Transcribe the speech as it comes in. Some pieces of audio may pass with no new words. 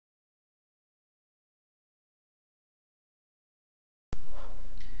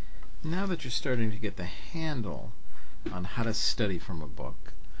Now that you're starting to get the handle on how to study from a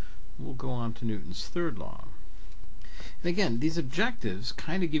book, we'll go on to Newton's third law. And again, these objectives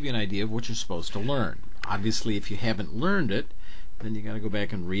kind of give you an idea of what you're supposed to learn. Obviously, if you haven't learned it, then you got to go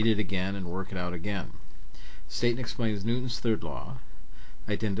back and read it again and work it out again. State and explains Newton's third law.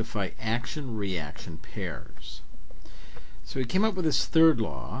 Identify action-reaction pairs. So he came up with this third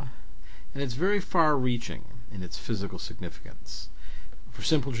law, and it's very far-reaching in its physical significance. For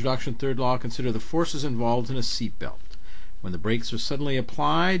simple introduction, third law, consider the forces involved in a seatbelt. When the brakes are suddenly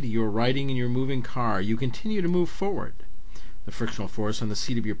applied, you're riding in your moving car. You continue to move forward. The frictional force on the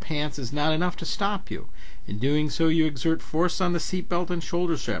seat of your pants is not enough to stop you. In doing so, you exert force on the seatbelt and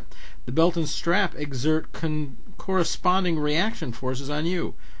shoulder strap. The belt and strap exert corresponding reaction forces on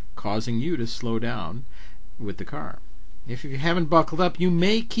you, causing you to slow down with the car. If you haven't buckled up, you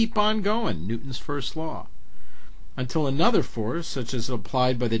may keep on going, Newton's first law, until another force, such as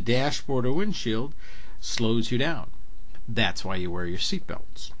applied by the dashboard or windshield, slows you down. That's why you wear your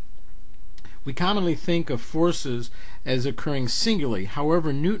seatbelts. We commonly think of forces as occurring singularly.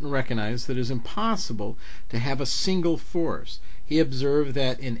 However, Newton recognized that it is impossible to have a single force. He observed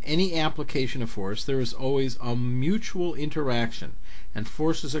that in any application of force, there is always a mutual interaction, and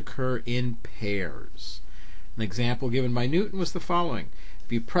forces occur in pairs. An example given by Newton was the following.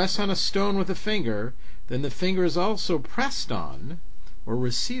 If you press on a stone with a finger, then the finger is also pressed on, or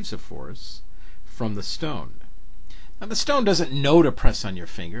receives a force, from the stone. Now, the stone doesn't know to press on your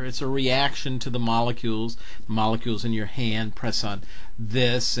finger. It's a reaction to the molecules. The molecules in your hand press on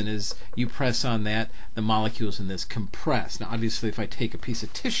this, and as you press on that, the molecules in this compress. Now, obviously, if I take a piece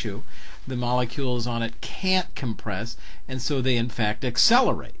of tissue, the molecules on it can't compress, and so they, in fact,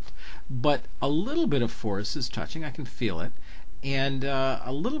 accelerate. But a little bit of force is touching. I can feel it. And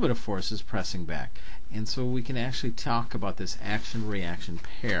a little bit of force is pressing back. And so we can actually talk about this action-reaction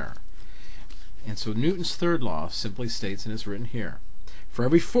pair. And so Newton's third law simply states, and it's written here, for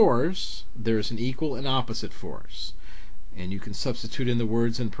every force, there is an equal and opposite force. And you can substitute in the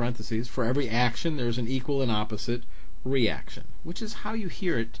words in parentheses. For every action, there is an equal and opposite reaction, which is how you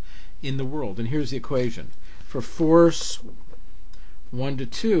hear it in the world. And here's the equation. For force 1 to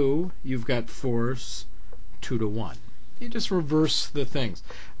 2, you've got force 2 to 1. You just reverse the things.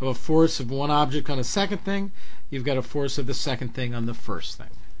 Of a force of one object on a second thing, you've got a force of the second thing on the first thing.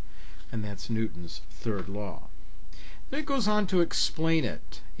 And that's Newton's third law. Then it goes on to explain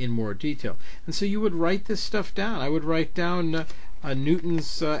it in more detail. And so you would write this stuff down. I would write down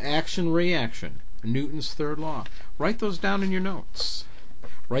Newton's action-reaction, Newton's third law. Write those down in your notes.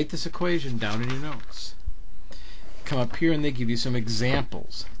 Write this equation down in your notes. Come up here and they give you some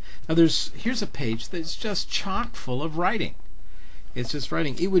examples. Now here's a page that's just chock full of writing. It's just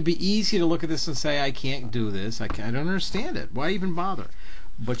writing. It would be easy to look at this and say, I can't do this. I don't understand it. Why even bother?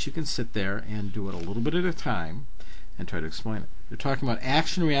 But you can sit there and do it a little bit at a time and try to explain it. They're talking about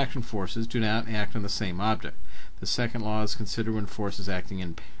action-reaction forces do not act on the same object. The second law is considered when forces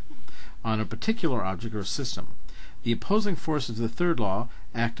acting on a particular object or system. The opposing forces of the third law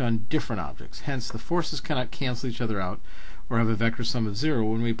act on different objects. Hence, the forces cannot cancel each other out or have a vector sum of 0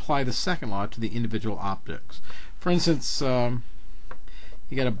 when we apply the second law to the individual objects. For instance, you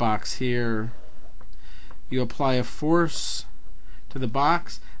got a box here. You apply a force to the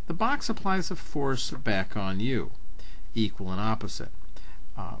box applies a force back on you, equal and opposite.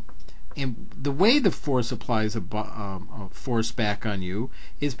 And the way the force applies a force back on you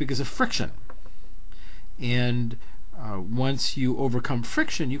is because of friction. And once you overcome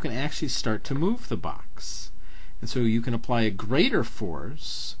friction, you can actually start to move the box. And so you can apply a greater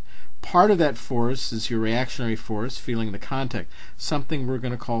force. Part of that force is your reactionary force, feeling the contact, something we're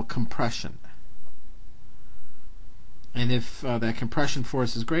going to call compression. And if that compression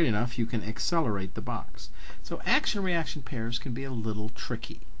force is great enough, you can accelerate the box. So action-reaction pairs can be a little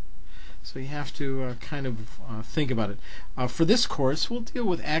tricky. So you have to kind of think about it. For this course, we'll deal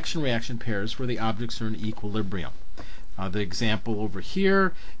with action-reaction pairs where the objects are in equilibrium. The example over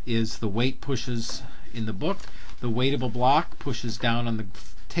here is the weight pushes in the book. The weight of a block pushes down on the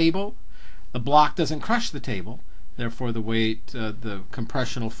table. The block doesn't crush the table. Therefore, the weight, the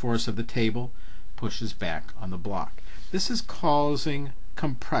compressional force of the table pushes back on the block. This is causing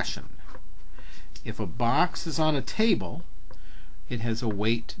compression. If a box is on a table, it has a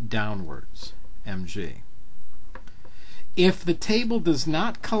weight downwards, mg. If the table does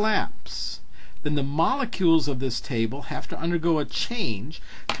not collapse, then the molecules of this table have to undergo a change,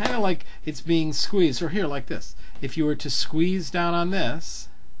 kind of like it's being squeezed, or here, like this. If you were to squeeze down on this,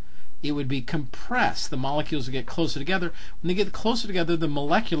 it would be compressed. The molecules would get closer together. When they get closer together,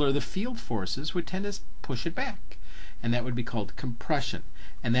 the field forces would tend to push it back. And that would be called compression.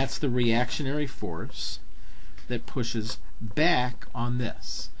 And that's the reactionary force that pushes back on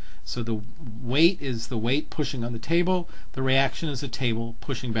this. So the weight is the weight pushing on the table. The reaction is the table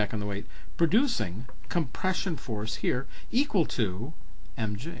pushing back on the weight, producing compression force here equal to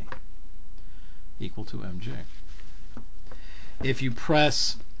mg. Equal to mg. If you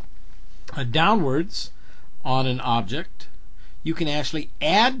press downwards on an object, you can actually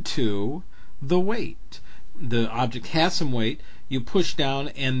add to the weight. The object has some weight. You push down,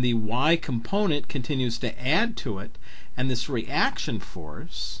 and the y component continues to add to it, and this reaction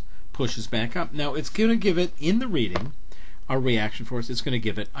force pushes back up. Now, it's going to give it, in the reading, a reaction force. It's going to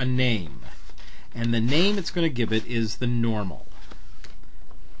give it a name. And the name it's going to give it is the normal.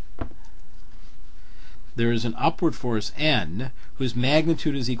 There is an upward force, N, whose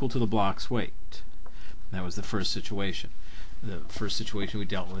magnitude is equal to the block's weight. That was the first situation. The first situation we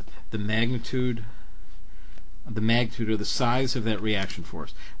dealt with. The magnitude or the size of that reaction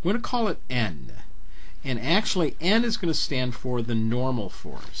force. We're going to call it N. And actually, N is going to stand for the normal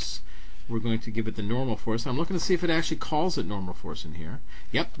force. We're going to give it the normal force. I'm looking to see if it actually calls it normal force in here.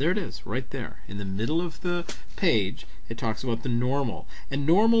 Yep, there it is, right there. In the middle of the page, it talks about the normal. And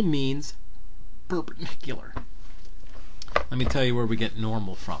normal means perpendicular. Let me tell you where we get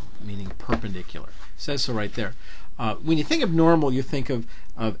normal from, meaning perpendicular. It says so right there. When you think of normal, you think of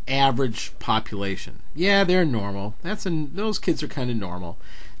average population. Yeah, they're normal. Those kids are kind of normal.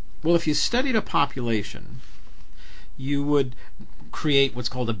 Well, if you studied a population, you would create what's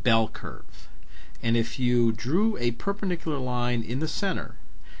called a bell curve. And if you drew a perpendicular line in the center,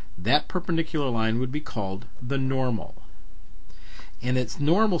 that perpendicular line would be called the normal. And its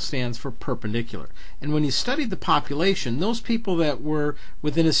normal stands for perpendicular. And when you studied the population, those people that were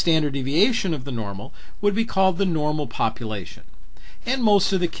within a standard deviation of the normal would be called the normal population. And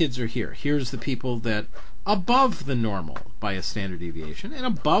most of the kids are here. Here's the people that above the normal by a standard deviation, and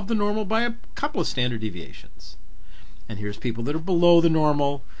above the normal by a couple of standard deviations. And here's people that are below the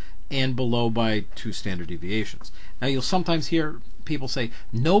normal and below by 2 standard deviations. Now, you'll sometimes hear people say,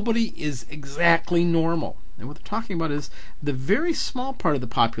 nobody is exactly normal. And what they're talking about is the very small part of the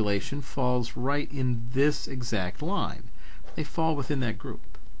population falls right in this exact line. They fall within that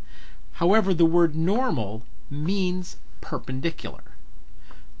group. However, the word normal means perpendicular.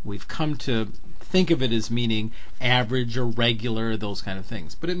 We've come to think of it as meaning average or regular, those kind of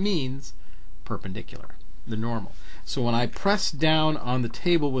things. But it means perpendicular, the normal. So when I press down on the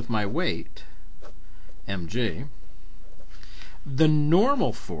table with my weight, mg, the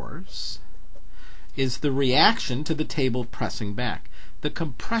normal force is the reaction to the table pressing back, the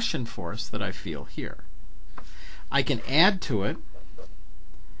compression force that I feel here. I can add to it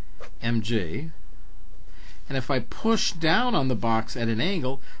mg, and if I push down on the box at an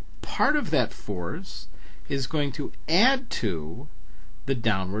angle, part of that force is going to add to the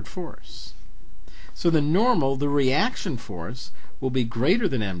downward force. So the normal, the reaction force, will be greater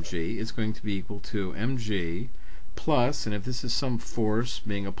than mg. It's going to be equal to mg plus, and if this is some force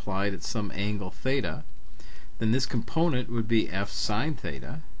being applied at some angle theta, then this component would be f sine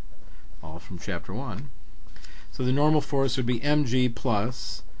theta, all from chapter 1. So the normal force would be mg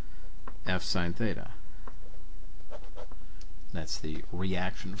plus f sine theta. That's the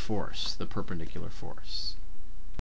reaction force, the perpendicular force.